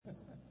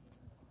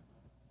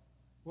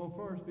Well,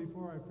 first,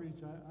 before I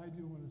preach, I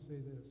do want to say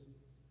this.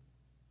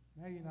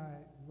 Maggie and I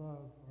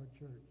love our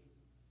church.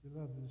 We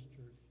love this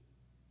church.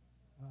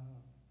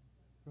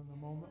 From the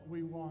moment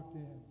we walked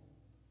in,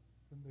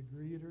 from the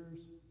greeters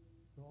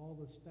to all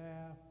the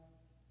staff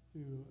to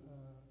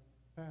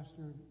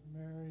Pastor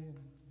Mary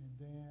and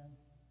Dan,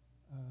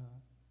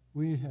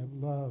 we have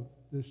loved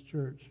this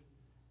church.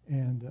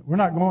 And we're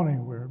not going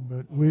anywhere,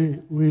 but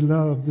we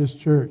love this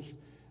church.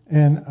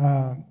 And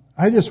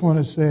I just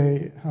want to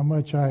say how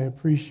much I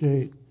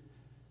appreciate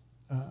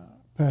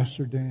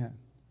Pastor Dan.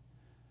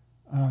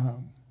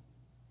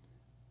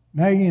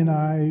 Maggie and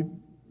I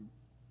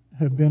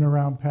have been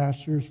around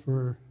pastors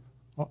for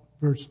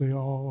virtually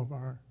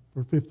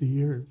for 50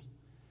 years.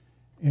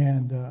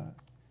 And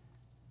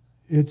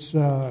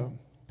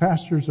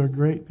pastors are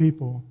great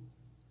people.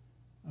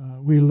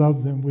 We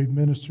love them. We've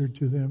ministered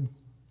to them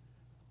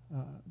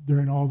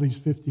during all these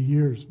 50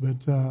 years.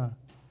 But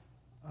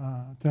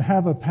to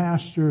have a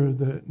pastor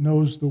that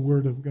knows the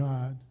Word of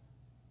God,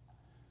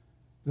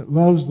 that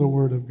loves the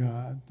Word of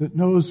God, that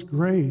knows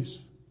grace.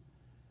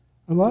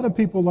 A lot of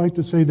people like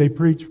to say they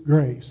preach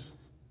grace.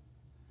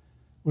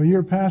 Well,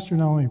 your pastor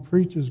not only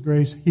preaches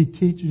grace, he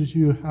teaches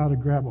you how to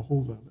grab a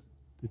hold of it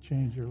to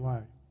change your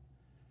life.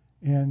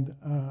 And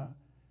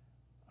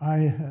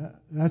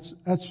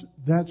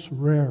that's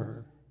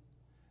rare.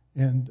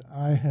 And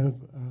I have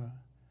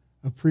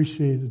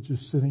appreciated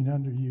just sitting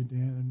under you,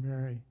 Dan and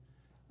Mary.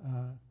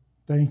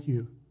 Thank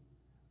you.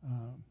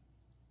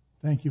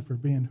 Thank you for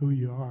being who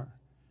you are.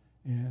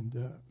 And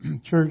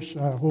church,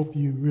 I hope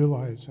you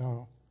realize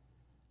how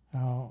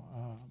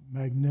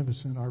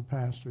magnificent our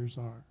pastors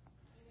are.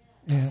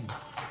 And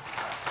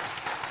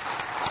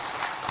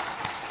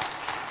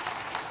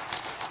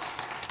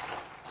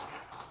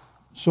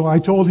so I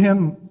told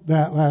him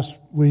that last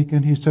week,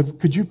 and he said,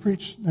 "Could you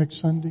preach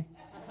next Sunday?"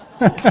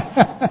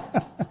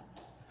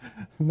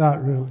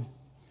 Not really.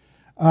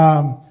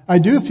 I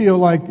do feel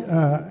like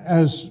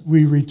as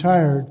we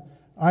retired,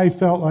 I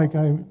felt like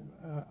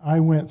I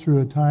went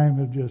through a time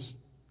of just,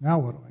 now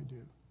what do I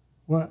do?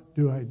 What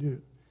do I do?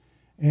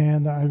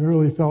 And I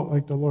really felt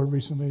like the Lord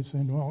recently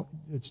saying, well,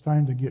 it's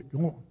time to get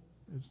going.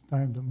 It's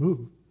time to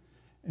move.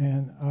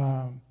 And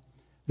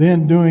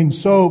then doing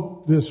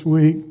soap this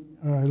week,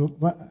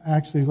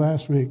 actually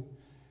last week,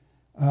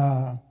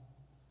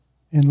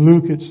 in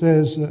Luke it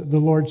says, the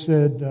Lord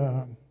said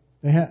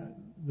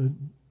the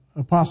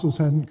apostles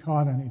hadn't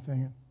caught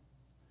anything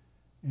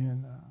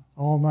and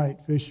all night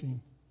fishing.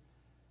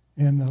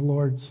 And the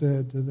Lord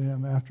said to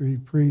them, after he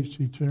preached,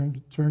 he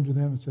turned to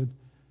them and said,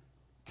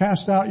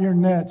 "Cast out your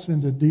nets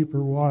into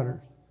deeper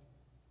waters."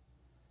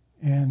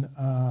 And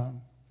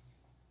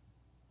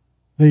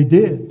they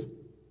did.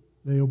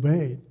 They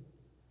obeyed.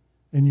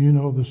 And you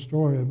know the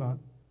story about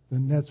the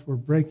nets were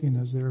breaking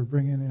as they were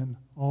bringing in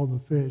all the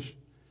fish.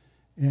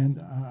 And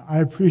I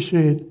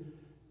appreciate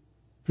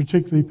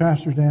particularly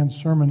Pastor Dan's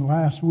sermon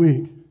last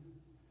week,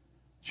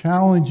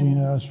 challenging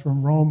us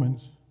from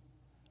Romans.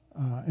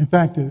 In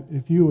fact,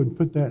 if you would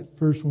put that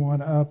first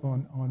one up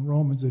on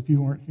Romans, if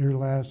you weren't here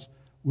last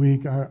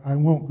week, I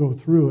won't go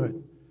through it.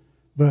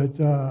 But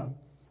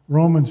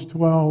Romans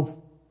 12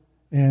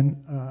 and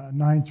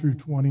 9 through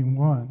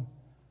 21,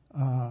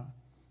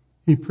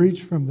 he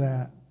preached from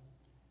that.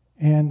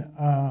 And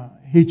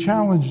he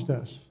challenged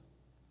us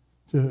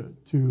to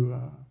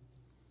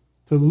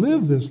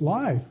live this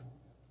life.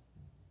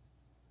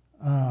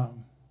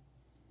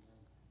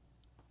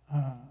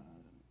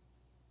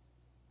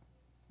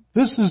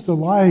 This is the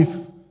life,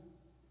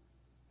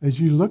 as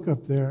you look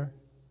up there,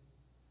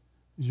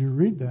 as you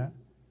read that.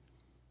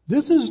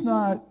 This is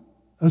not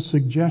a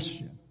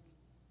suggestion.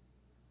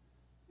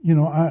 You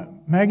know,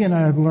 Maggie and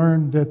I have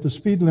learned that the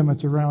speed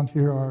limits around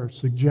here are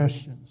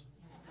suggestions.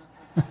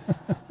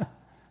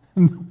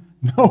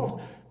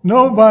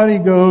 Nobody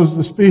goes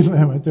the speed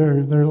limit.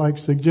 They're like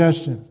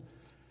suggestions.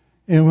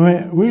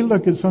 And we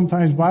look at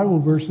sometimes Bible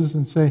verses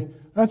and say,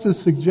 that's a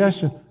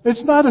suggestion.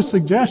 It's not a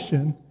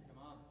suggestion.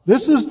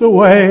 This is the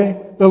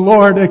way the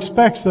Lord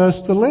expects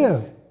us to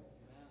live.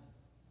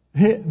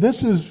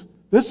 This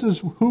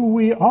is who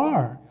we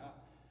are.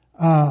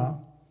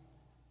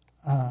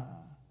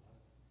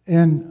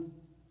 And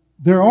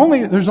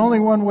there's only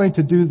one way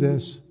to do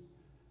this,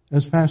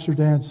 as Pastor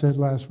Dan said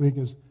last week,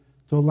 is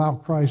to allow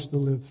Christ to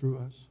live through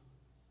us.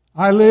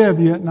 I live,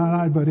 yet not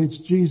I, but it's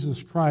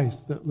Jesus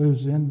Christ that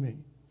lives in me.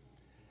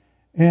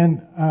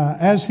 And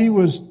as he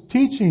was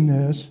teaching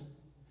this,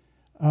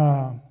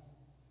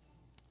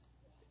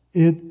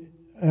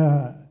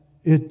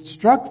 it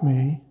struck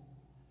me,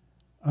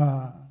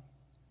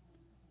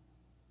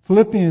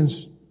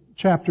 Philippians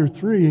chapter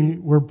 3,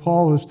 where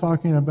Paul is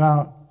talking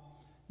about,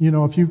 you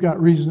know, if you've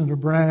got reason to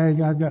brag,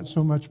 I've got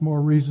so much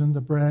more reason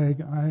to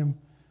brag. I am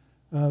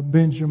a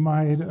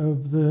Benjamite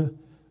of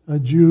a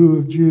Jew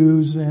of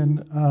Jews,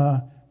 and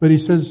but he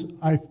says,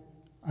 I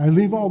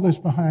leave all this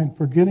behind,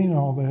 forgetting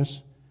all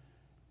this,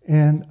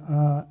 and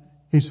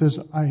he says,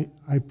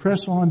 I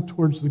press on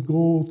towards the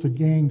goal to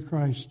gain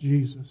Christ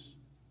Jesus.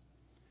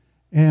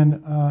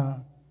 And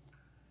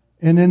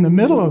in the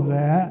middle of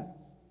that,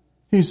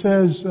 he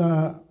says,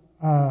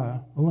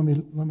 well,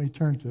 let me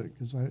turn to it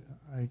because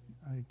I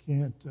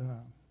can't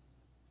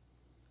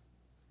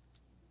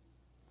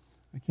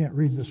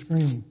read the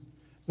screen.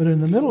 But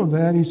in the middle of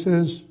that, he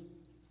says,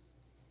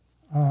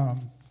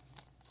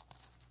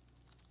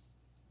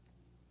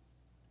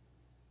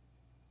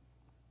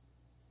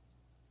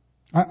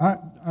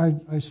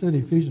 I said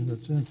Ephesians, but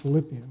it's in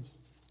Philippians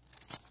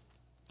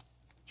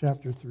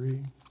chapter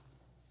 3.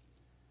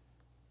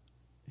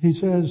 He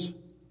says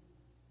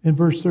in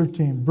verse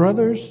 13,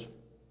 brothers,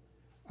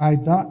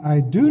 I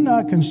do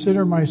not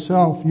consider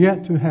myself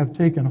yet to have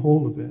taken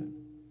hold of it.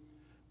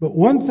 But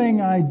one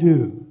thing I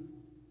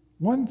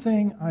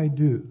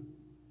do,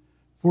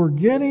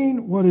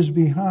 forgetting what is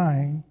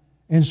behind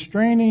and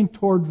straining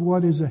toward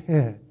what is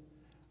ahead,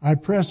 I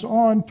press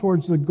on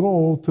towards the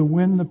goal to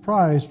win the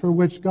prize for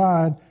which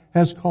God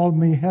has called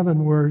me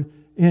heavenward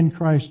in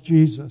Christ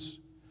Jesus.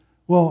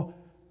 Well,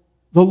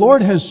 the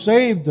Lord has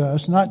saved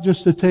us not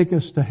just to take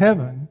us to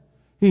heaven.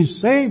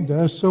 He's saved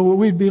us so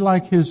we'd be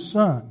like His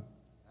Son.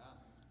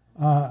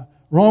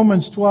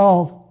 Romans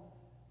 12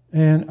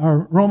 and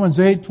Romans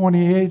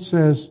 8:28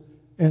 says,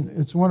 and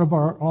it's one of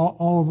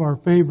all of our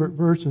favorite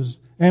verses.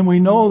 And we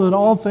know that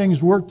all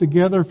things work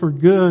together for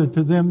good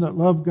to them that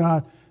love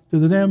God,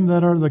 to them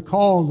that are the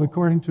called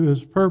according to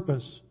His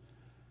purpose.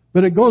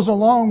 But it goes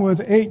along with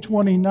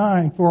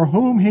 8:29, for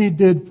whom He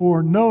did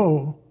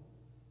foreknow,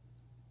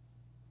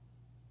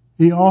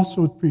 He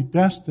also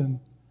predestined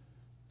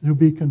to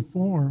be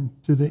conformed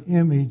to the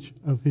image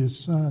of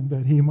His Son,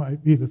 that He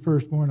might be the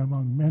firstborn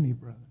among many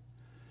brethren.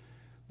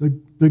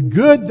 The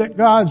good that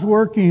God's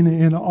working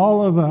in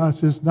all of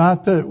us is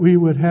not that we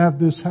would have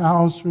this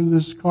house or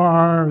this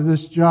car or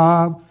this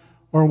job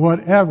or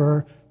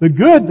whatever. The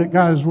good that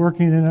God is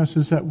working in us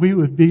is that we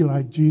would be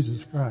like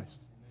Jesus Christ.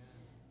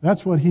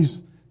 That's what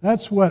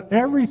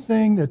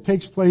everything that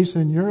takes place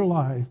in your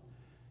life,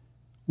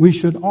 we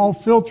should all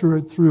filter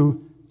it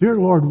through, dear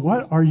Lord,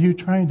 what are you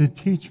trying to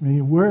teach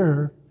me?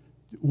 Where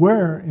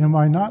am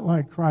I not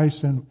like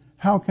Christ, and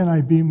how can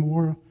I be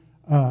more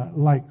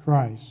like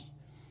Christ?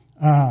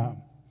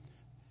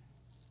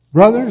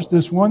 Brothers,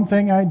 this one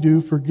thing I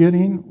do,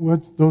 forgetting what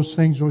those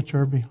things which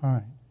are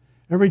behind.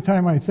 Every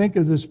time I think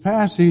of this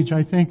passage,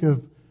 I think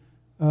of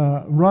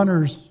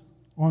runners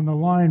on the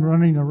line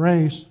running a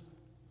race.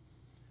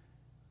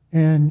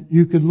 And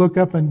you could look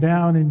up and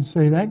down and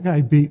say, that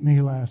guy beat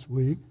me last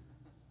week.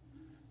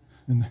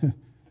 And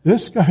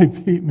this guy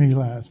beat me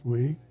last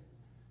week.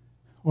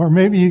 Or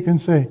maybe you can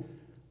say,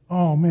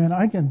 oh man,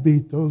 I can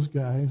beat those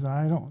guys.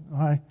 I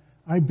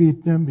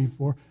beat them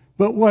before.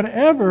 But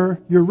whatever,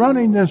 you're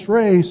running this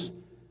race,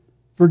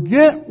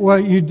 forget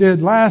what you did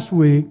last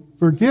week,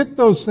 forget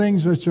those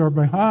things which are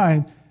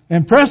behind,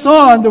 and press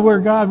on to where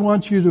God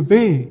wants you to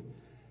be.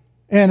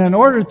 And in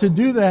order to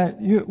do that,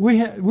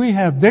 we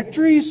have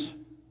victories.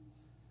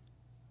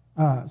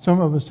 Some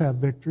of us have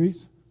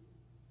victories.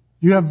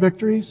 You have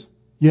victories?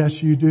 Yes,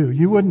 you do.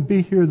 You wouldn't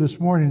be here this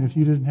morning if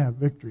you didn't have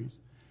victories.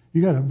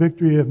 You got a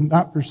victory of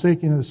not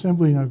forsaking the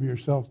assembling of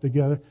yourself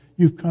together.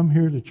 You've come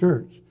here to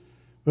church.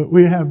 But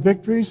we have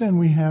victories and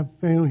we have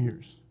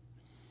failures.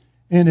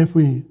 And if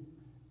we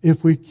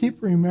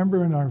keep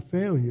remembering our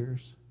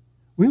failures,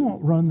 we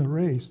won't run the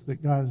race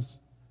that God's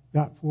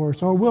got for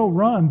us. Or we'll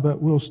run,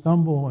 but we'll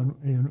stumble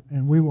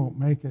and we won't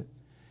make it.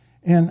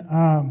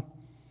 And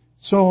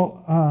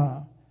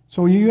so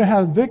you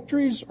have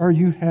victories or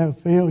you have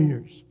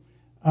failures.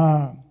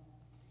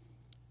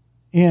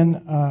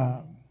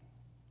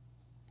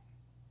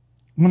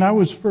 When I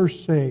was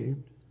first saved,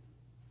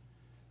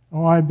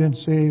 I'd been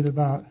saved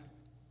about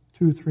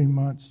 2-3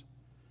 months.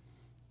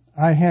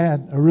 I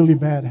had a really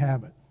bad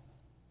habit.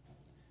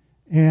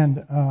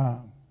 And,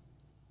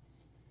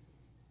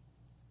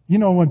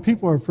 when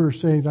people are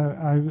first saved,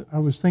 I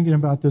was thinking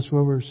about this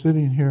while we were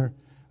sitting here.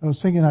 I was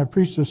thinking I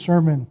preached a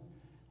sermon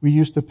we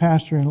used to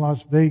pastor in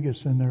Las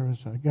Vegas, and there was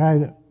a guy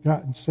that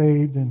gotten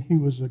saved, and he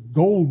was a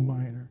gold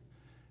miner.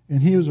 And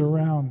he was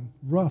around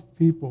rough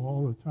people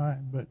all the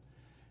time. But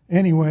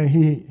anyway,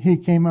 he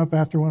came up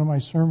after one of my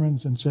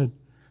sermons and said,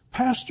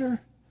 Pastor,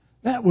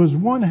 that was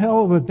one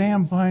hell of a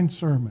damn fine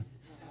sermon.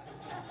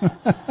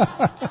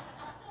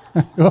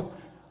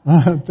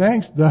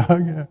 Thanks,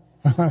 Doug.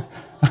 I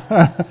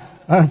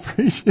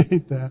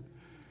appreciate that.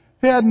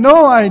 He had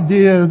no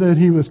idea that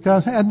he was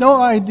cussing. Had no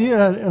idea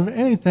of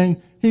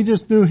anything. He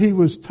just knew he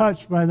was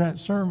touched by that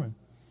sermon.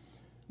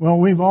 Well,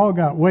 we've all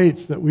got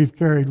weights that we've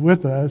carried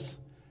with us.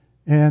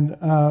 And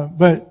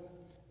but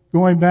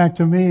going back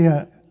to me,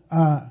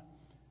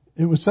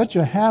 it was such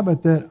a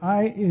habit that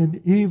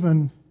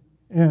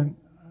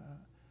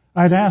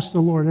I'd ask the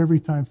Lord every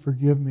time,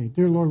 forgive me.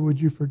 Dear Lord, would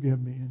you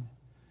forgive me? And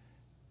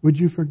would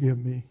you forgive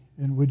me?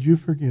 And would you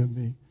forgive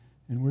me?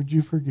 And would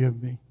you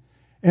forgive me?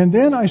 And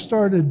then I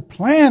started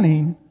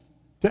planning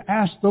to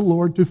ask the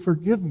Lord to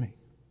forgive me.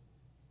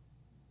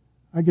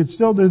 I could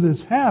still do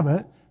this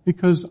habit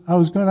because I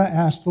was going to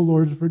ask the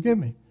Lord to forgive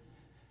me.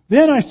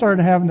 Then I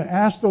started having to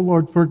ask the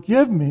Lord,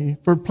 forgive me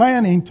for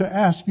planning to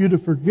ask you to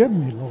forgive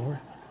me, Lord.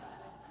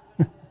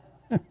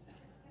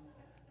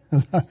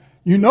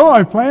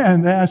 I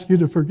planned to ask you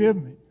to forgive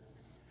me.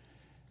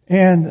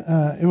 And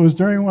it was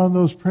during one of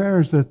those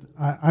prayers that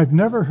I've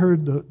never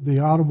heard the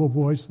audible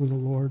voice of the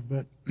Lord,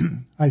 but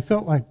I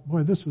felt like,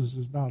 boy, this was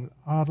about as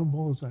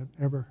audible as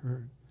I've ever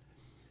heard.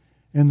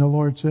 And the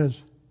Lord says,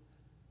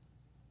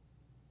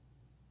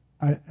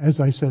 as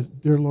I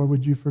said, "Dear Lord,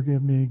 would you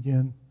forgive me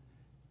again?"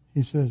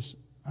 He says,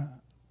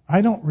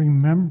 "I don't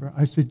remember."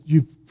 I said,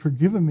 "You've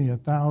forgiven me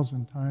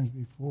 1,000 times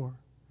before."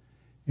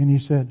 And He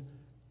said,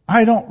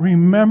 "I don't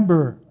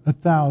remember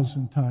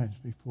 1,000 times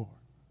before.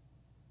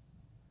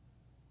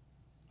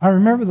 I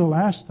remember the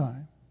last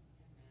time."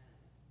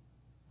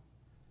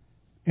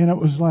 And it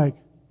was like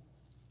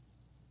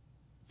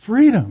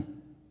freedom.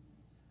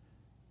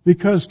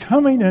 Because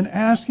coming and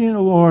asking the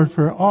Lord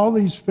for all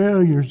these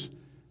failures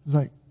was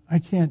like, I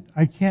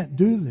can't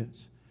do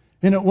this.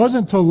 And it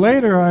wasn't until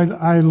later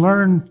I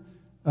learned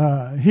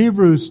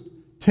Hebrews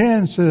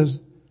 10 says,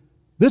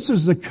 "This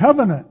is the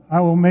covenant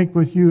I will make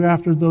with you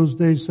after those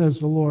days, says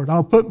the Lord.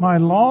 I'll put my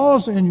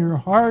laws in your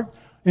heart,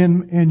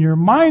 in your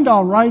mind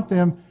I'll write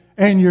them,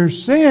 and your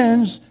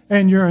sins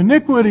and your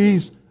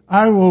iniquities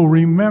I will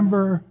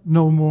remember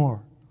no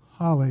more."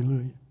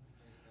 Hallelujah.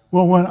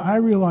 Well, when I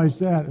realized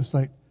that, it's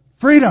like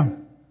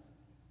freedom.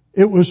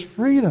 It was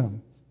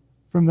freedom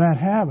from that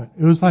habit.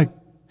 It was like,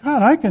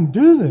 God, I can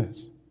do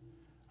this.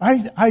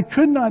 I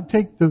could not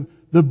take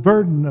the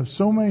burden of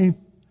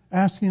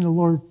asking the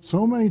Lord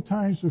so many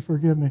times to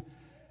forgive me.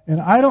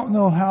 And I don't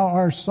know how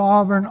our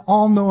sovereign,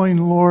 all-knowing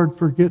Lord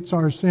forgets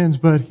our sins,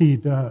 but He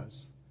does.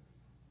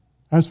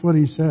 That's what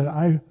He said.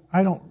 I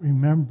don't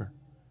remember.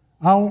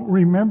 I won't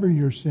remember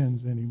your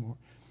sins anymore.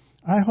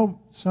 I hope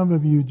some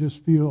of you just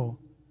feel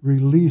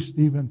released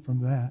even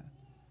from that.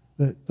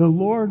 That the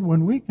Lord,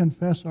 when we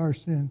confess our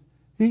sin,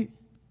 He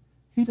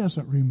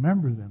doesn't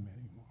remember them anymore.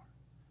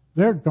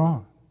 They're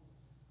gone.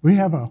 We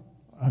have a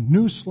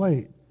new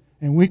slate,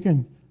 and we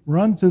can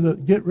run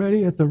get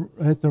ready at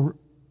the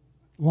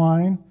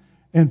line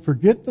and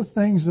forget the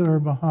things that are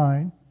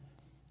behind,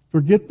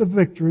 forget the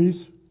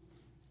victories.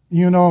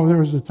 You know, there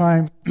was a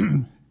time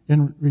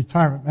in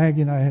retirement.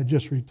 Maggie and I had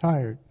just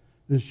retired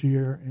this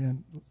year,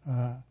 and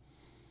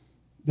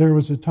there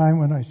was a time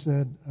when I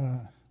said,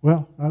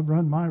 well, I've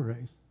run my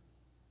race.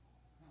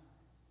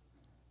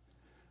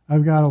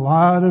 I've got a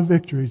lot of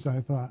victories,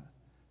 I thought.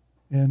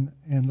 And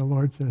the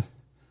Lord said,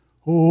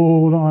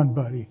 hold on,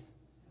 buddy.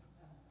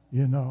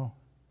 You know,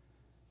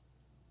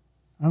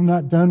 I'm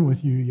not done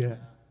with you yet.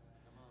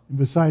 And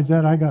besides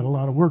that, I got a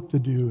lot of work to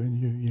do in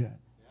you yet.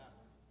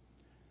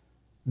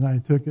 And I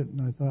took it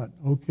and I thought,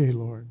 okay,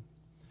 Lord.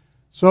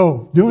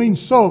 So, doing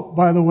soap,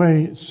 by the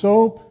way,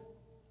 soap,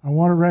 I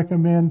want to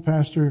recommend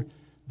Pastor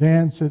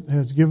Dan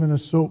has given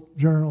us soap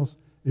journals.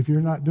 If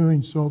you're not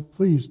doing soap,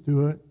 please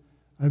do it.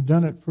 I've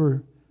done it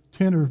for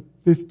 10 or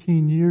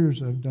 15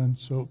 years. I've done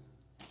soap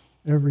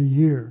every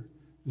year.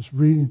 Just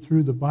reading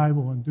through the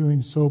Bible and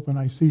doing soap, and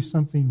I see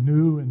something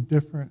new and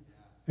different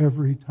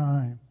every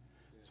time.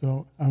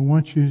 So I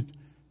want you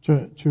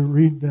to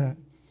read that.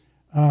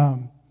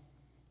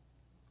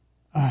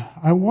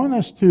 I want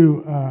us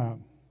to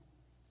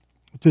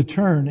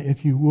turn,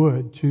 if you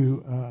would,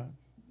 to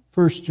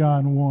 1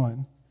 John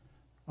 1.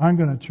 I'm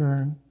going to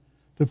turn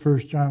to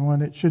 1 John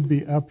 1. It should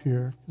be up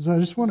here, because I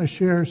just want to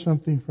share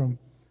something from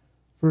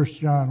 1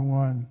 John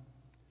 1.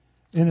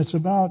 And it's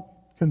about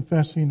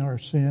confessing our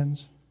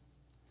sins.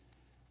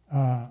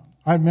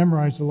 I've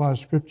memorized a lot of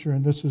Scripture,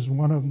 and this is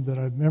one of them that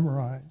I've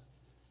memorized.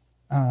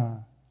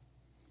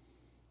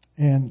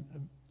 And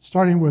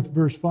starting with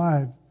verse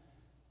 5,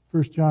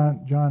 1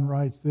 John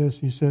writes this.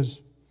 He says,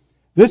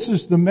 "This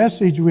is the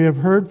message we have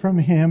heard from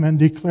Him and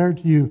declared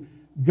to you.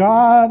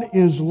 God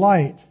is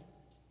light,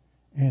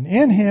 and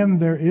in Him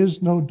there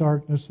is no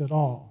darkness at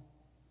all.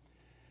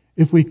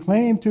 If we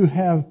claim to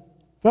have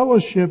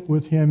fellowship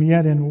with Him,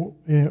 yet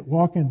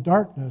walk in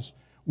darkness,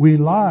 we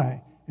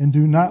lie and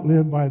do not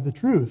live by the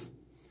truth.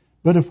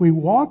 But if we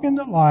walk in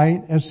the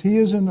light, as He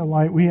is in the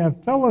light, we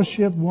have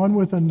fellowship one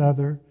with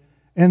another,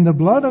 and the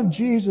blood of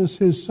Jesus,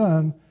 His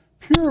Son,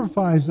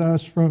 purifies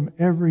us from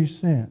every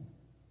sin."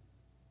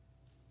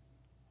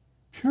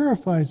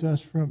 Purifies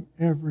us from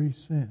every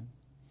sin.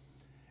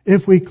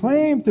 If we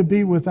claim to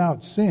be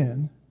without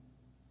sin,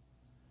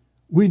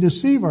 we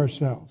deceive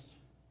ourselves,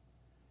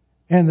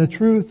 and the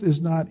truth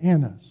is not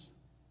in us.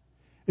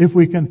 If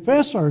we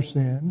confess our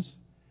sins,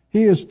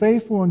 He is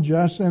faithful and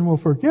just and will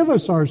forgive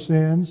us our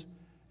sins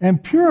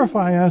and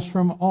purify us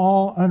from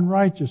all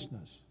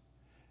unrighteousness.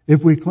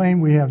 If we claim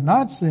we have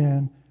not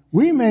sinned,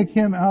 we make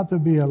Him out to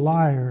be a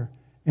liar,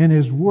 and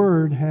His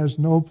word has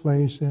no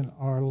place in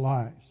our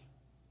lives.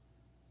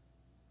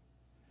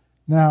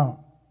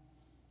 Now,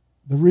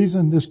 the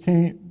reason this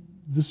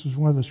is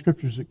one of the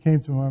scriptures that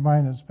came to my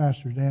mind as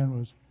Pastor Dan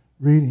was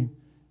reading,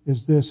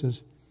 is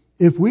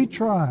if we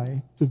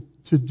try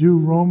to do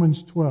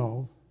Romans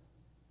 12,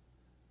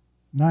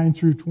 9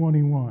 through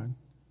 21,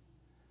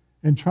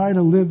 and try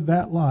to live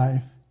that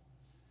life,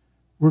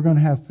 we're going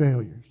to have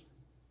failures.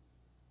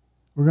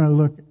 We're going to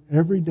look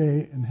every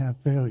day and have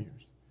failures.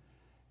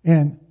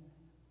 And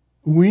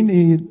we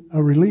need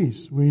a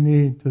release. We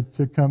need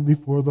to come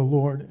before the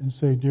Lord and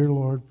say, "Dear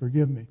Lord,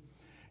 forgive me."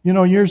 You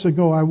know, years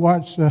ago I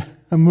watched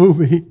a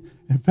movie.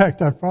 In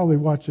fact, I've probably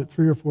watched it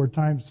 3 or 4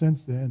 times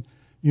since then.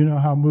 You know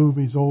how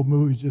old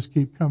movies just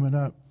keep coming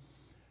up.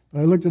 But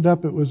I looked it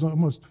up. It was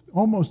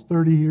almost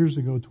 30 years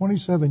ago.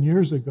 27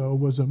 years ago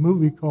was a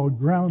movie called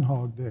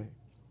Groundhog Day.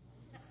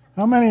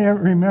 How many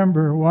ever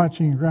remember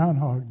watching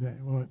Groundhog Day?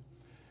 Well,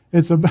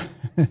 it's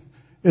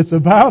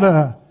about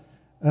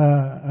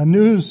a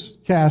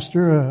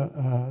newscaster,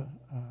 a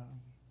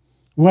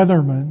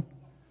weatherman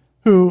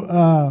who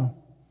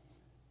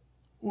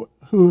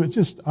is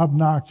just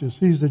obnoxious.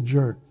 He's a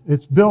jerk.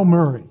 It's Bill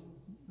Murray,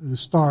 the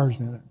stars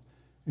in it,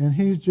 and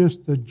he's just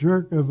a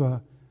jerk of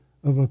a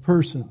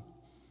person,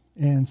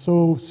 and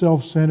so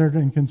self-centered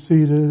and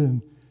conceited,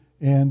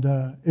 and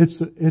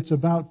it's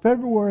about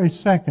February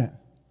 2nd,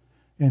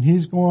 and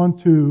he's going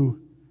to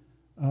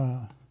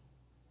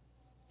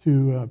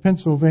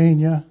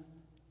Pennsylvania.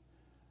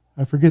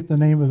 I forget the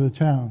name of the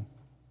town,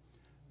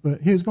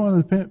 but he's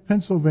going to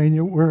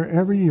Pennsylvania, where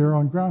every year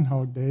on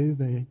Groundhog Day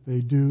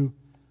they do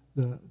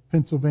the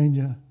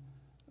Pennsylvania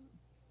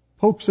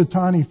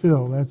Punxsutawney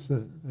Phil. That's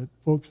the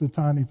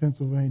Punxsutawney,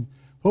 Pennsylvania.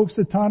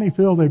 Punxsutawney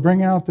Phil. They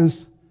bring out this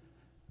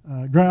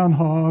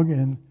groundhog,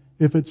 and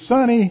if it's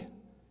sunny,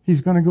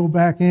 he's going to go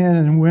back in,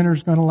 and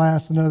winter's going to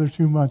last another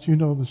 2 months. You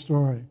know the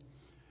story.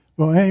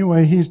 Well,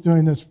 anyway, he's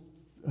doing this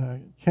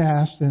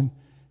cast, and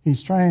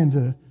he's trying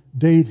to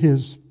date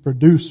his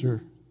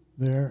producer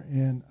there,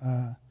 and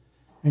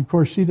of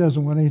course she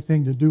doesn't want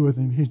anything to do with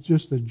him. He's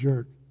just a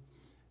jerk.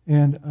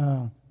 And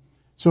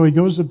so he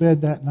goes to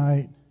bed that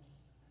night,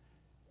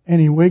 and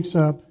he wakes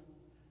up,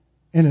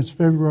 and it's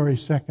February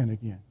 2nd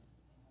again.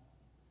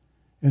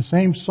 And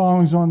same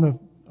songs on the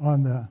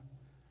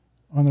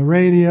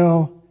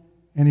radio,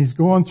 and he's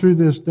going through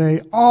this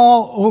day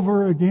all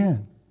over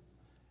again.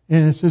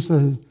 And it's just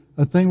a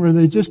thing where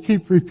they just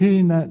keep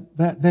repeating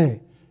that day.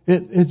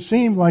 It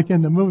seemed like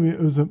in the movie it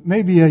was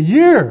maybe a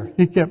year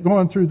he kept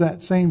going through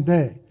that same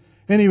day.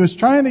 And he was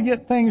trying to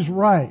get things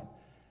right.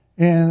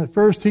 And at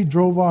first he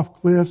drove off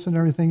cliffs and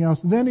everything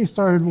else. And then he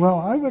started,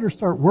 I better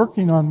start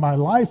working on my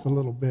life a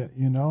little bit,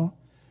 you know.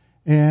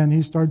 And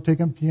he started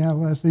taking piano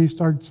lessons. He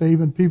started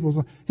saving people's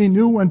lives. He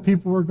knew when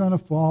people were going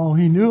to fall.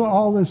 He knew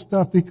all this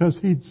stuff because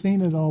he'd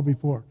seen it all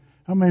before.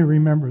 How many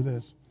remember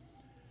this?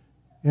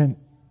 And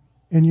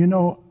you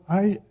know,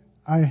 I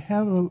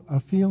have a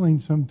feeling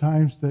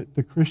sometimes that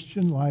the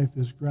Christian life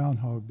is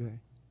Groundhog Day.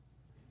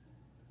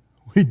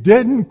 We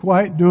didn't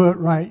quite do it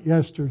right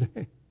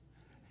yesterday.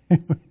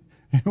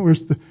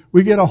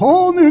 We get a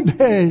whole new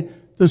day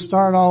to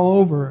start all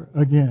over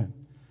again.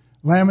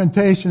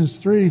 Lamentations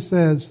 3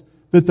 says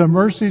that the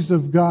mercies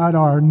of God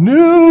are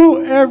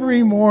new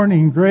every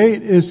morning.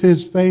 Great is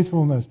His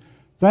faithfulness.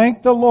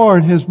 Thank the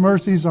Lord, His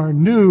mercies are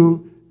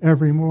new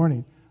every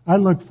morning. I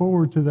look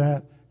forward to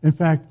that. In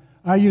fact,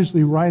 I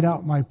usually write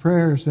out my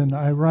prayers, and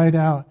I write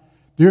out,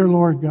 Dear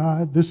Lord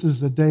God, this is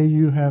the day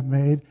you have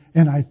made,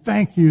 and I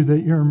thank you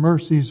that your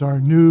mercies are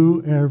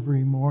new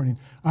every morning.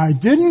 I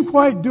didn't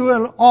quite do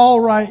it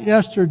all right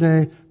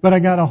yesterday, but I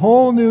got a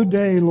whole new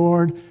day,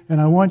 Lord, and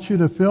I want you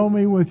to fill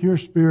me with your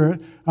Spirit.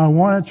 I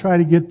want to try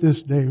to get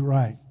this day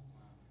right.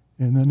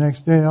 And the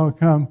next day I'll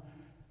come,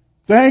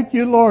 thank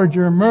you, Lord,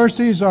 your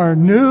mercies are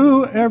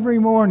new every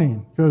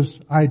morning, because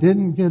I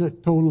didn't get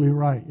it totally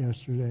right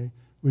yesterday.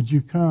 Would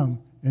you come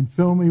and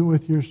fill me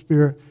with your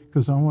Spirit,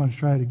 because I want to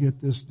try to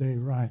get this day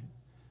right.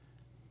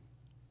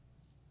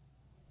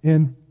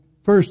 In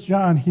 1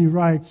 John, he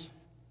writes,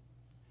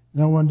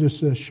 and I want to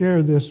just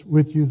share this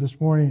with you this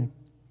morning.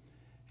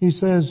 He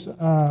says,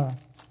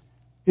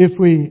 if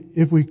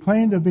we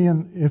claim to be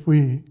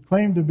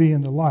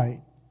in the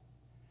light,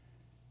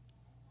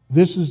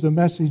 this is the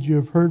message you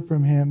have heard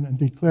from Him and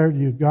declared to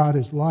you, God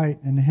is light,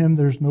 and in Him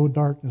there's no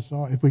darkness at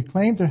all. If we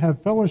claim to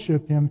have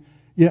fellowship with Him,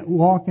 yet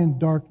walk in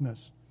darkness.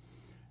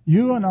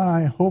 You and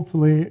I,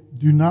 hopefully,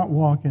 do not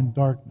walk in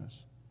darkness.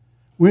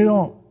 We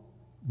don't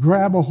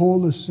grab a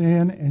hold of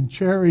sin and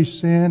cherish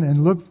sin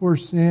and look for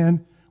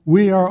sin.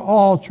 We are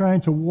all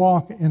trying to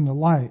walk in the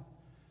light.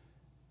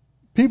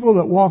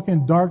 People that walk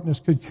in darkness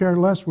could care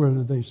less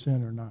whether they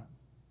sin or not.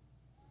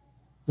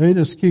 They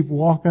just keep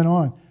walking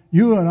on.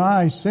 You and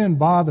I, sin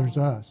bothers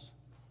us.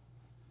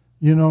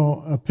 You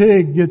know, a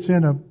pig gets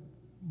in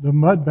the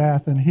mud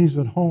bath and he's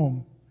at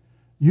home.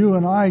 You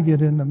and I get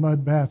in the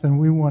mud bath and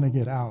we want to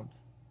get out.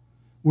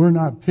 We're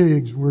not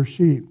pigs, we're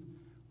sheep.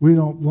 We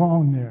don't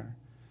belong there.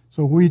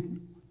 So we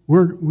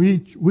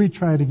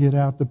try to get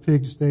out. The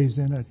pig stays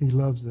in it. He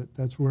loves it.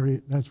 That's where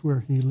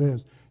he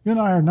lives. You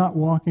and I are not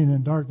walking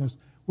in darkness.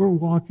 We're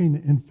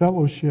walking in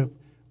fellowship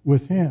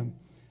with Him.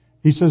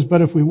 He says,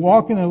 but if we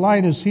walk in the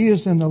light as He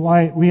is in the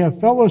light, we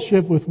have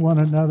fellowship with one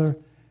another,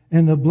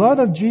 and the blood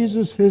of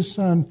Jesus, His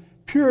Son,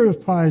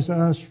 purifies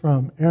us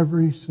from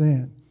every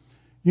sin.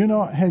 You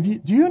know,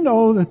 do you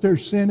know that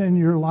there's sin in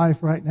your life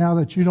right now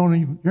that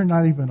you're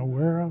not even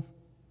aware of?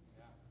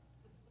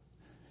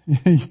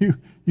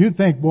 You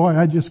think, boy,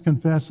 I just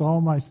confess all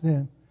my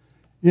sin.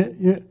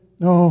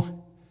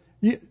 No,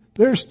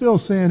 there's still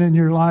sin in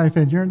your life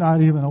and you're not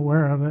even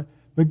aware of it.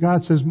 But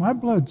God says, my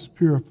blood's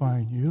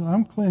purifying you.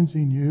 I'm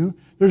cleansing you.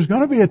 There's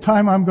going to be a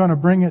time I'm going to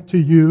bring it to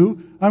you.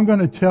 I'm going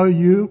to tell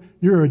you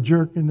you're a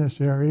jerk in this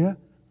area.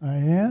 I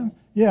am.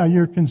 Yeah,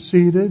 you're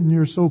conceited and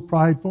you're so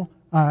prideful.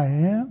 I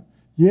am.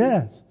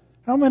 Yes.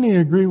 How many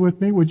agree with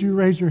me? Would you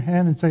raise your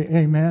hand and say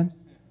amen?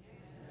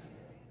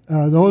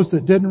 Those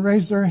that didn't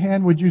raise their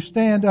hand, would you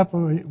stand up?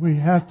 We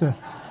have a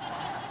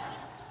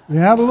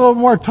little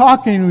more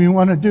talking we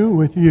want to do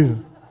with you.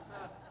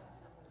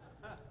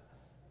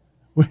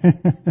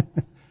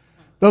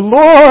 The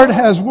Lord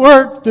has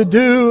work to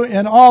do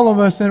in all of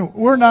us, and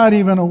we're not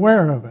even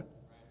aware of it.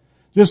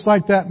 Just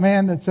like that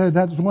man that said,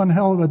 that's one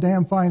hell of a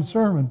damn fine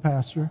sermon,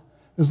 Pastor.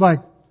 It's like,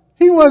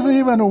 he wasn't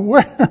even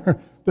aware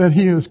that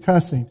he was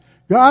cussing.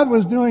 God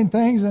was doing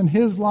things in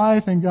his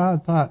life, and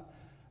God thought,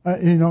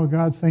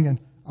 God's thinking,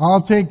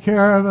 I'll take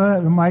care of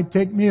it. It might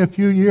take me a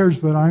few years,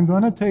 but I'm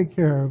going to take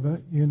care of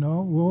it.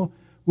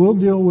 We'll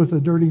deal with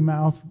a dirty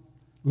mouth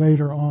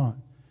later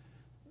on.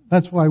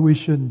 That's why we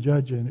shouldn't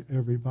judge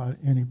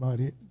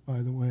anybody,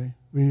 by the way.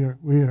 We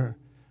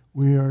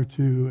are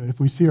to, if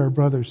we see our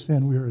brother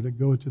sin, we are to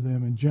go to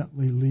them and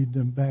gently lead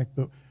them back,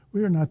 but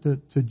we are not to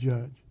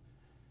judge.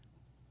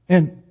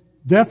 And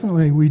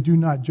definitely we do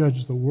not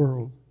judge the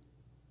world.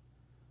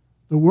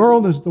 The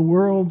world is the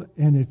world,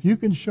 and if you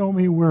can show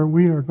me where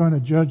we are going to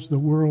judge the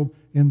world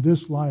in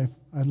this life,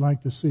 I'd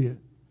like to see it.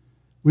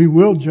 We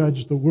will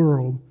judge the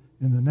world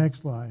in the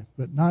next life,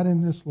 but not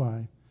in this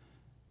life.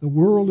 The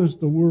world is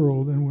the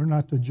world, and we're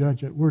not to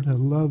judge it. We're to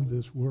love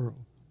this world.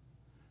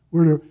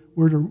 We're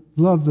to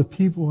love the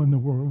people in the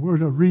world. We're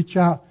to reach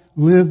out,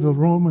 live the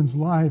Romans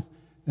life,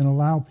 and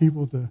allow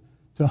people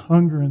to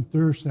hunger and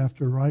thirst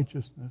after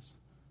righteousness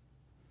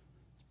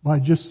by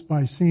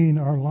seeing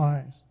our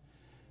lives.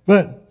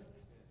 But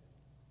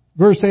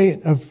verse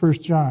 8 of 1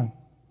 John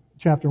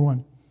chapter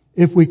 1.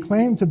 If we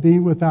claim to be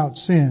without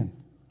sin,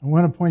 I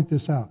want to point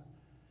this out.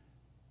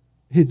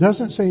 He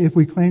doesn't say if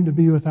we claim to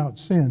be without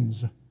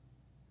sins.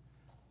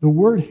 The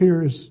word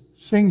here is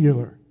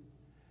singular.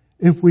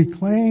 If we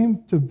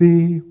claim to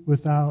be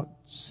without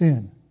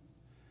sin.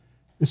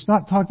 It's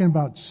not talking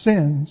about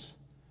sins.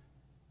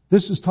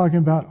 This is talking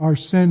about our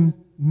sin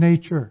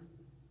nature.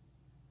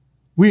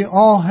 We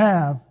all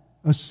have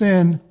a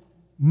sin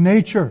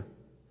nature.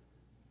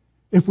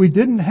 If we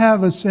didn't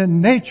have a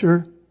sin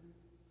nature,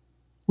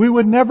 we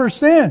would never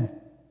sin.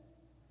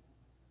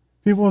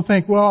 People will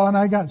think, well, and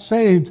I got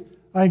saved,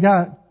 I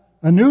got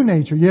a new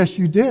nature. Yes,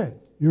 you did.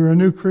 You're a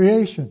new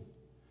creation.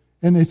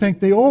 And they think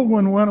the old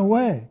one went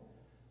away.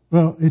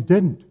 Well, it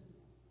didn't.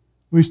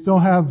 We still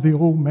have the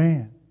old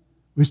man.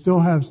 We still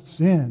have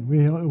sin.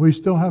 We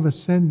still have a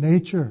sin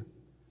nature.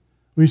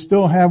 We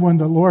still have when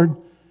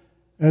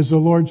as the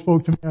Lord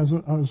spoke to me, I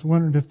was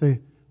wondering if they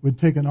would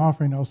take an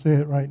offering. I'll say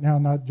it right now,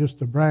 not just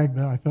to brag,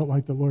 but I felt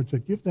like the Lord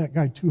said, give that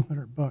guy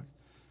 $200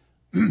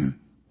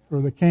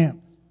 for the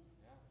camp.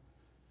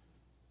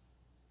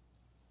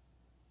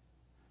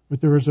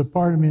 But there was a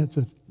part of me that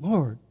said,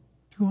 Lord,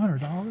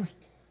 $200?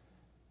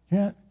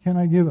 Can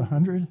I give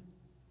 100?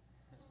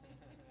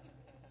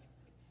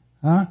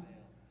 Huh?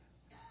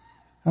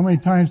 How many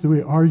times do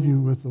we argue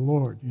with the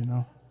Lord,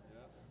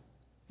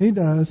 He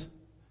does.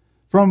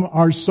 From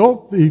our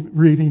soap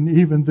reading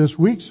even this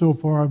week so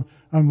far,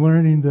 I'm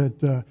learning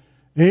that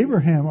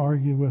Abraham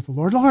argued with the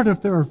Lord. Lord,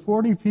 if there are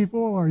 40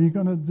 people, are you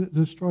going to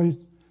destroy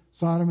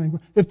Sodom and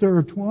Gomorrah? If there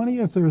are 20,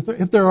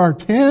 if there are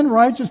 10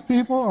 righteous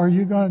people, are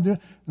you going to do it?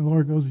 And the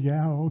Lord goes,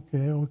 yeah,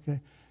 okay.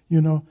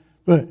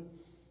 But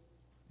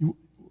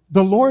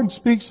the Lord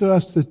speaks to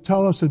us to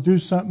tell us to do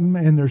something,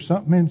 and there's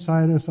something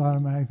inside us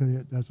automatically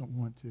that doesn't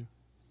want to.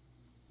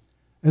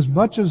 As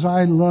much as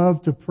I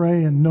love to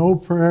pray and know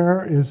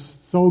prayer is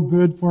so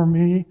good for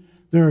me,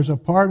 there is a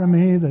part of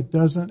me that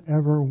doesn't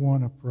ever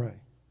want to pray.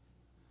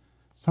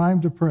 It's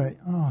time to pray.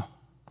 Oh.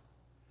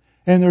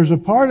 And there's a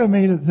part of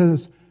me that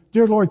says,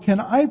 dear Lord, can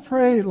I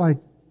pray like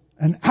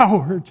an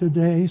hour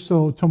today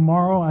so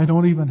tomorrow I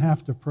don't even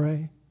have to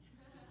pray?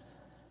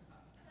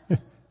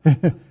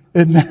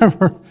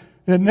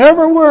 It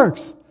never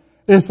works.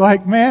 It's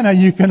like, man,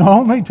 you can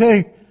only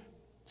take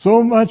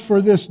so much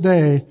for this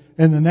day,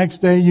 and the next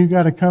day you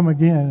got to come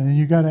again, and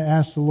you got to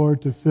ask the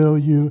Lord to fill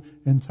you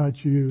and touch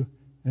you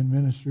and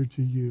minister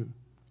to you.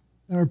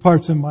 There are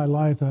parts in my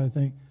life that I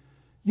think,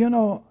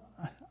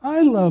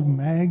 I love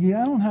Maggie.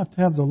 I don't have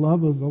to have the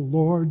love of the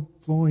Lord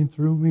flowing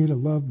through me to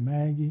love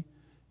Maggie.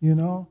 I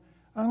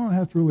don't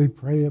have to really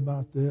pray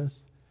about this.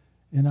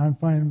 And I'm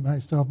finding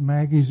myself,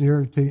 Maggie's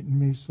irritating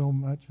me so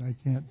much I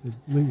can't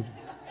believe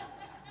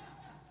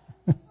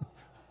it.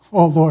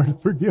 Oh, Lord,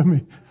 forgive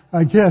me.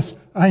 I guess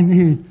I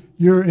need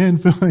your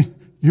infilling,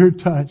 your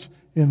touch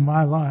in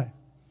my life.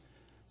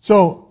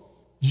 So,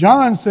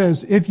 John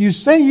says, if you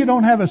say you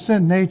don't have a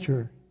sin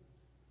nature,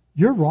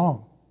 you're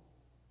wrong.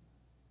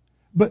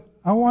 But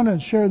I want to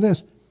share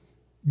this.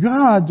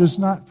 God does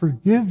not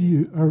forgive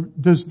you, or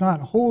does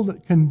not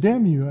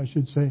condemn you, I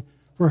should say,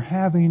 for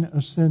having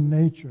a sin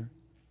nature.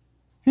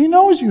 He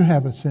knows you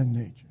have a sin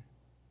nature.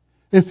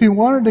 If He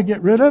wanted to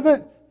get rid of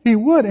it, He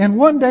would. And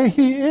one day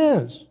He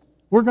is.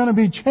 We're going to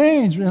be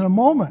changed in a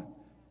moment.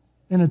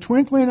 In a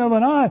twinkling of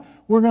an eye,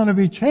 we're going to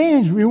be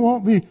changed. We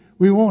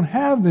won't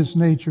have this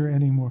nature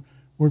anymore.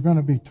 We're going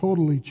to be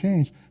totally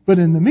changed. But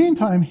in the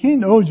meantime, He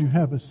knows you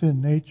have a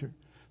sin nature.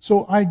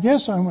 So I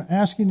guess I'm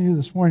asking you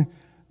this morning,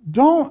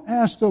 don't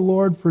ask the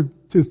Lord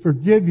to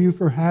forgive you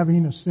for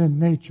having a sin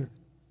nature.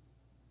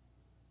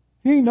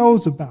 He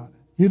knows about it.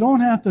 You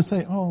don't have to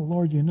say, oh,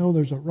 Lord, you know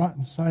there's a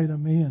rotten side of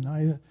me and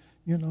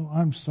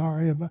I'm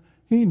sorry about.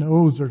 He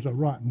knows there's a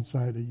rotten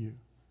side of you.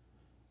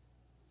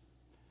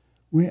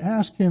 We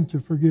ask Him to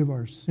forgive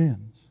our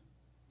sins.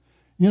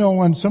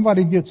 When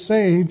somebody gets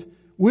saved,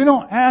 we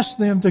don't ask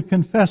them to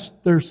confess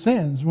their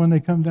sins when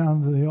they come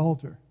down to the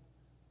altar.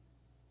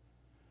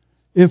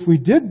 If we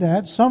did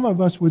that, some of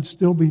us would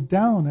still be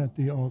down at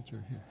the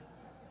altar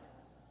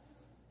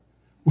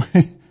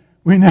here.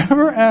 We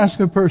never ask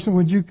a person,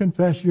 would you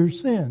confess your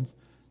sins?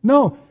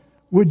 No.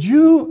 Would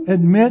you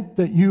admit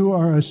that you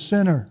are a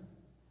sinner?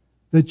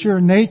 That your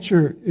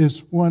nature is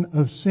one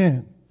of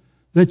sin?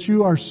 That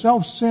you are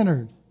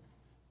self-centered?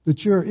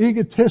 That you're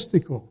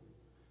egotistical?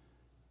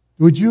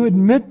 Would you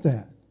admit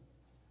that?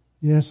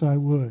 Yes, I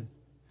would.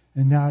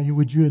 And now,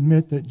 would you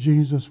admit that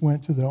Jesus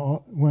went to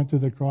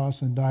the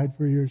cross and died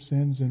for your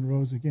sins and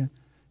rose again?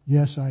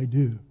 Yes, I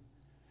do.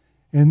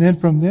 And then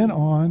from then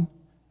on,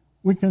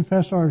 we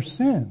confess our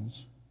sins.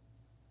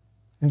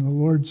 And the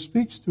Lord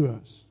speaks to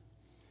us.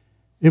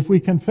 If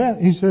we confess,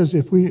 He says,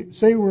 if we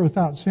say we're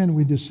without sin,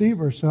 we deceive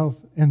ourselves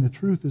and the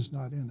truth is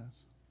not in us.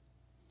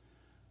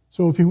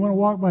 So if you want to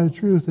walk by the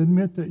truth,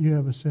 admit that you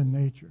have a sin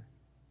nature.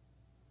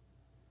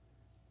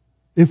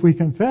 If we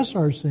confess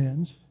our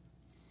sins,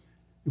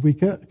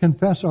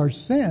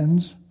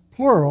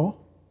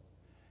 plural,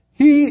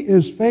 He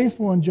is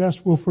faithful and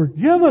just, will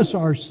forgive us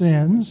our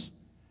sins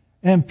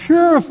and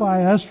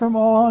purify us from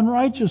all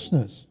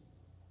unrighteousness.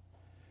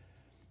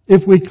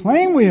 If we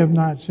claim we have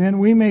not sinned,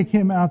 we make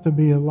Him out to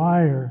be a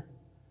liar,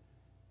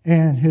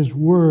 and His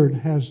word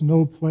has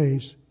no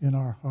place in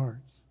our hearts.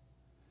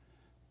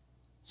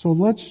 So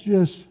let's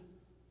just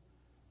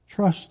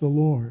trust the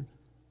Lord.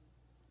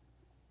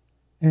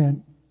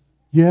 And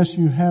yes,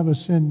 you have a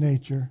sin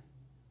nature.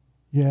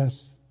 Yes,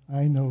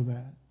 I know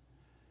that.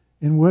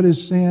 And what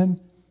is sin?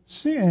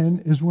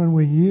 Sin is when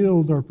we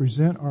yield or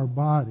present our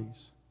bodies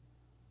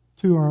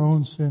to our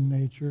own sin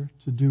nature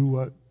to do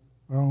what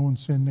our own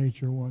sin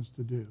nature wants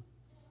to do.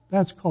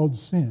 That's called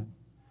sin.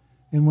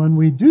 And when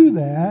we do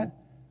that,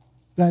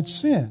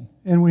 that's sin.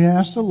 And we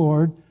ask the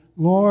Lord,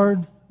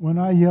 Lord, when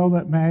I yelled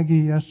at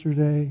Maggie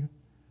yesterday,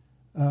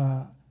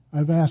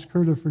 I've asked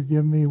her to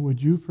forgive me.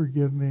 Would you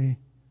forgive me?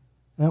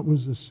 That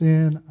was a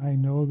sin. I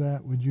know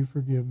that. Would you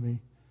forgive me?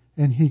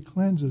 And He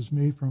cleanses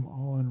me from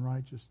all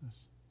unrighteousness.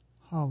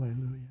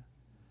 Hallelujah.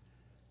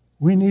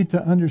 We need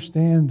to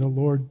understand the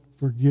Lord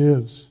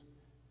forgives.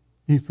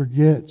 He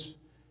forgets.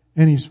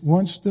 And He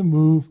wants to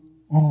move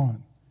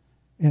on.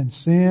 And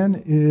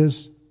sin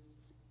is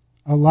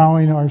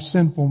allowing our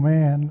sinful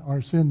man,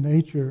 our sin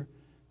nature,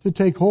 to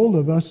take hold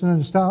of us,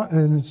 and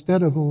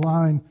instead of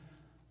allowing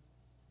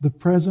the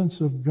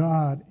presence of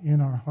God in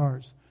our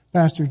hearts.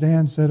 Pastor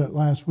Dan said it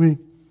last week.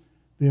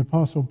 The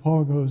Apostle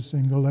Paul goes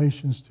in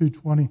Galatians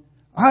 2:20,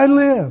 I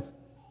live,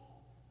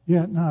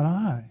 yet not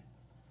I.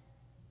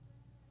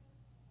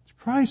 It's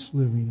Christ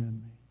living in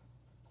me.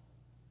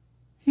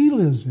 He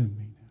lives in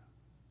me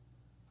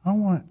now. I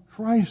want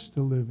Christ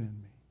to live in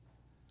me.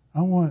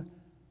 I want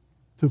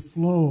to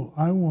flow.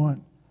 I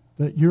want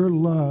that your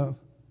love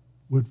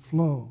would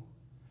flow.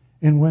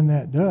 And when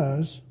that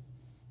does,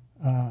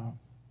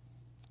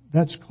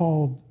 that's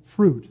called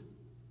fruit.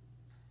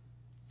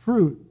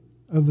 Fruit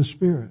of the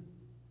Spirit.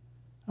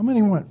 How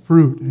many want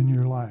fruit in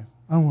your life?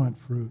 I want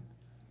fruit.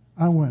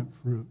 I want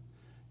fruit.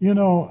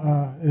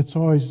 It's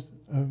always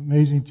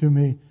amazing to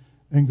me.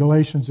 In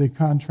Galatians, they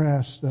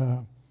contrast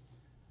the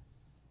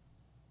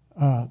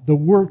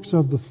works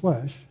of the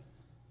flesh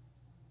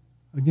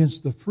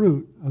against the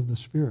fruit of the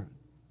Spirit.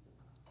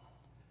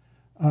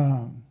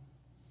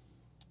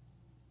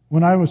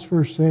 When I was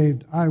first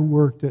saved, I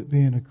worked at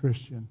being a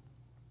Christian.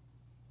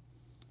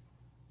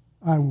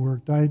 I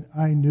worked. I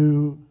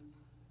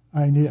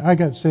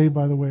got saved,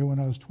 by the way, when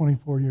I was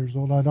 24 years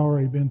old. I'd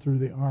already been through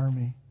the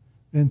Army,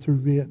 been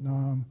through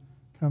Vietnam,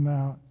 come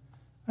out.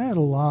 I had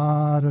a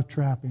lot of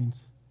trappings.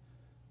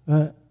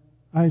 I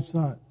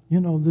thought,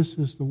 this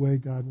is the way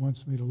God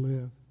wants me to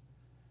live.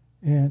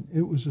 And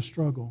it was a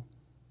struggle.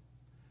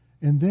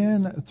 And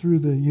then through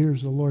the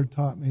years, the Lord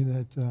taught me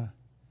that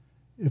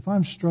if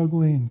I'm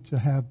struggling to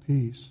have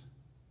peace,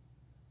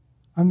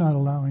 I'm not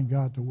allowing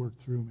God to work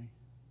through me.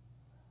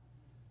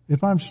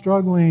 If I'm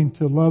struggling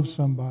to love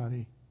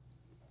somebody,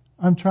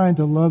 I'm trying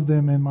to love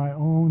them in my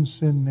own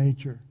sin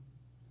nature.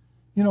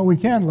 We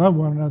can love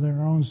one another in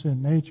our own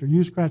sin nature.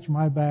 You scratch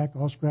my back,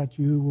 I'll scratch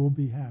you, we'll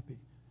be happy.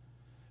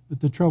 But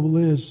the trouble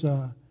is,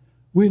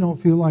 we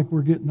don't feel like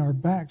we're getting our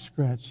back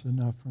scratched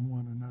enough from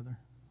one another.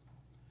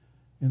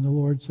 And the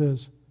Lord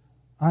says,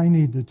 I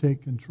need to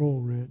take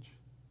control, Rich.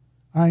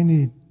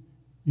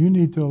 You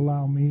need to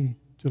allow me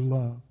to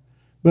love.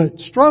 But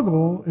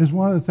struggle is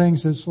one of the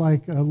things that's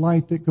like a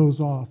light that goes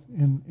off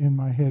in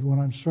my head. When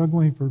I'm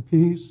struggling for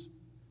peace,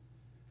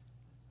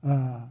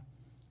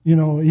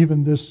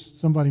 Even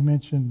somebody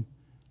mentioned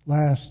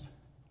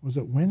was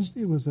it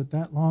Wednesday? Was it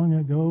that long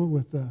ago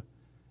with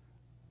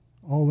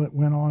all that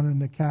went on in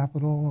the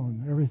Capitol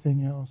and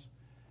everything else?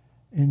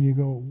 And you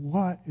go,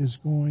 what is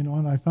going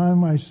on? I find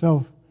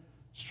myself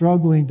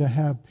struggling to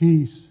have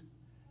peace.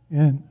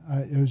 And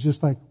it was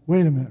just like,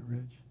 wait a minute,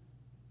 Rich.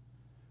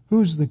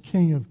 Who's the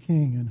King of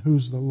Kings and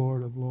who's the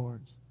Lord of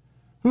Lords?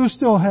 Who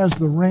still has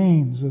the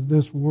reins of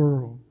this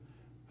world?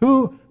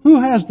 Who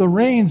has the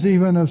reins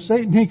even of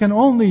Satan? He can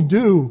only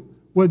do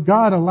what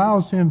God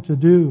allows him to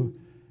do.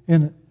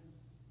 And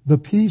the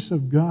peace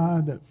of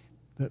God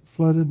that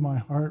flooded my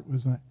heart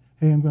was like,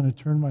 hey, I'm going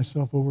to turn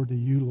myself over to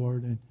you,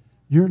 Lord, and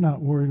you're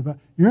not worried about,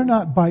 you're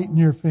not biting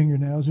your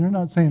fingernails. You're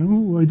not saying,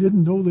 ooh, I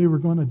didn't know they were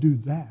going to do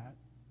that.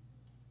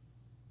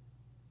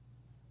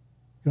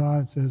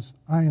 God says,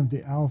 I am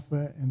the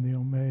Alpha and the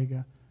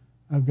Omega.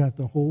 I've got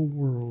the whole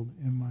world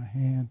in my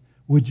hand.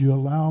 Would you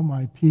allow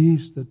my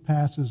peace that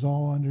passes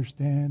all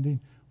understanding?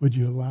 Would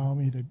you allow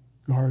me to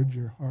guard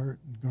your heart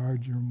and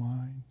guard your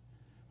mind?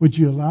 Would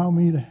you allow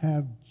me to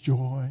have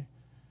joy?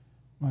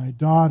 My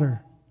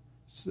daughter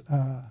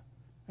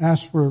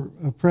asked for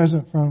a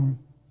present from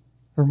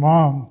her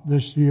mom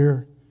this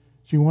year.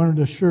 She wanted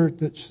a shirt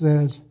that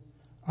says,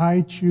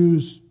 I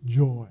choose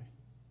joy.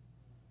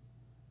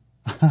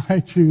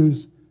 I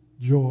choose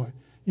joy.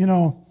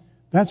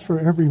 That's for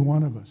every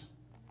one of us.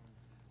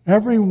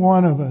 Every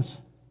one of us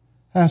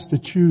has to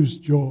choose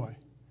joy.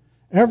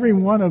 Every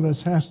one of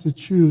us has to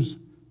choose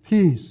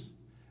peace.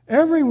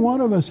 Every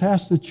one of us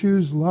has to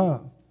choose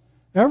love.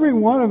 Every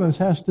one of us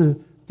has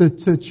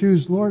to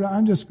choose, Lord,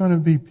 I'm just going to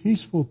be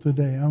peaceful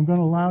today. I'm going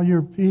to allow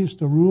your peace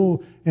to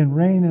rule and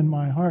reign in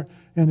my heart.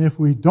 And if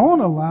we don't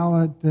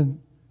allow it,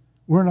 then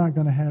we're not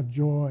going to have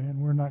joy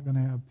and we're not going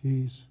to have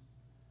peace.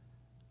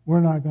 We're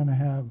not going to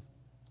have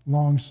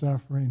long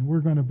suffering. We're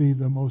going to be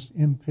the most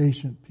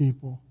impatient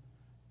people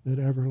that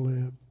ever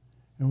lived.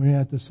 And we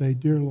have to say,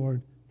 dear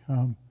Lord,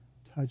 come,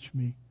 touch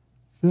me,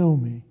 fill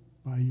me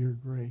by your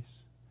grace.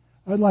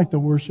 I'd like the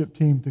worship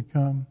team to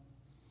come.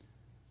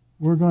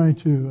 We're going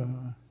to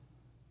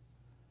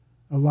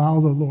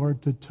allow the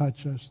Lord to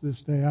touch us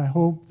this day. I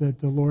hope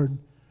that the Lord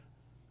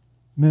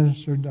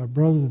ministered our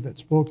brother that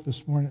spoke this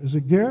morning. Is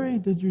it Gary?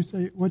 Did you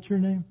say, what's your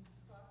name?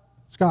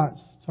 Scott.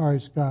 Sorry,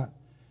 Scott.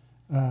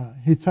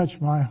 He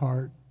touched my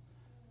heart.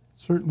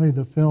 Certainly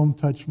the film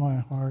touched my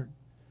heart.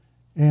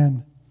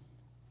 And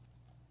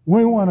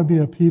we want to be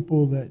a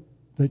people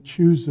that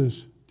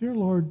chooses, dear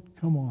Lord,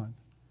 come on.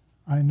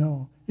 I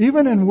know.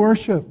 Even in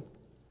worship,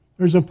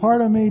 there's a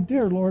part of me,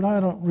 dear Lord, I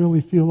don't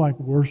really feel like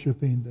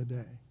worshiping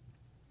today.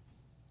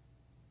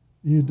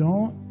 You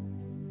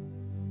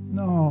don't?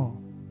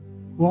 No.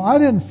 Well, I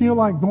didn't feel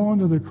like going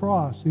to the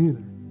cross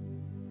either.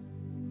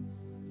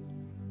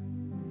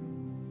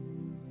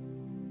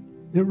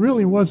 It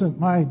really wasn't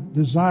my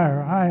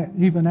desire. I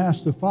even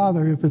asked the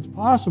Father, if it's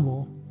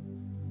possible,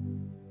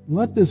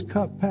 let this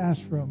cup pass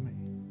from me.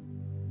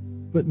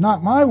 But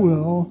not my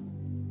will,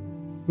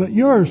 but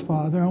yours,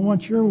 Father. I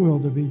want your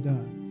will to be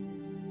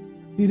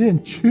done. He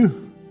didn't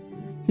choose.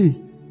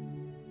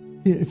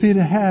 If he'd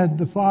had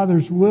the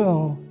Father's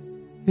will,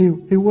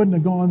 he wouldn't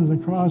have gone to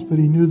the cross, but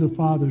he knew the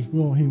Father's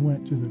will. He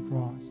went to the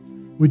cross.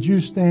 Would you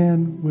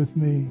stand with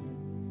me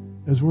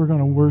as we're going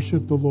to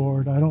worship the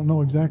Lord? I don't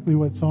know exactly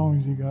what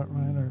songs you got,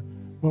 Ryan, or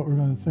what we're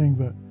going to sing,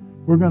 but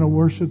we're going to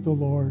worship the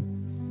Lord.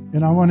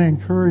 And I want to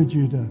encourage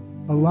you to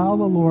allow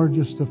the Lord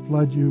just to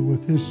flood you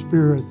with His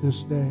Spirit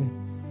this day.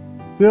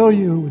 Fill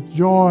you with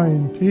joy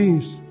and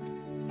peace.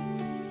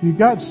 If you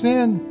got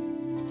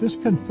sin,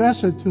 just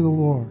confess it to the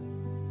Lord.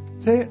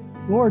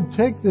 Lord,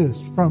 take this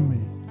from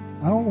me.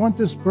 I don't want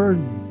this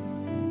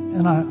burden.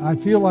 And I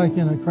feel like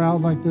in a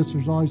crowd like this,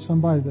 there's always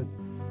somebody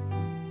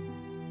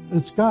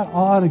that's got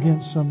odd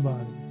against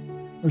somebody.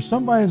 Or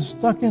somebody that's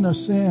stuck in a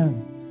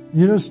sin.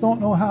 You just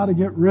don't know how to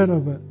get rid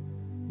of it.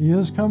 You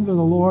just come to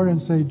the Lord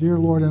and say, dear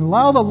Lord, and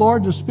allow the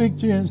Lord to speak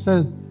to you and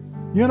say,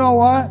 you know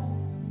what?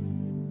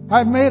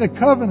 I've made a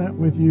covenant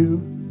with you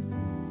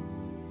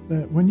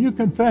that when you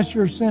confess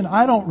your sin,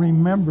 I don't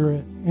remember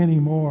it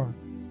anymore.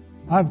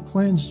 I've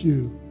cleansed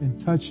you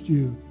and touched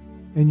you,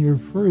 and you're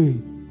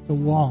free to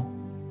walk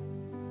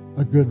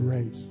a good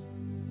race.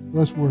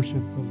 Let's worship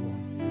the Lord.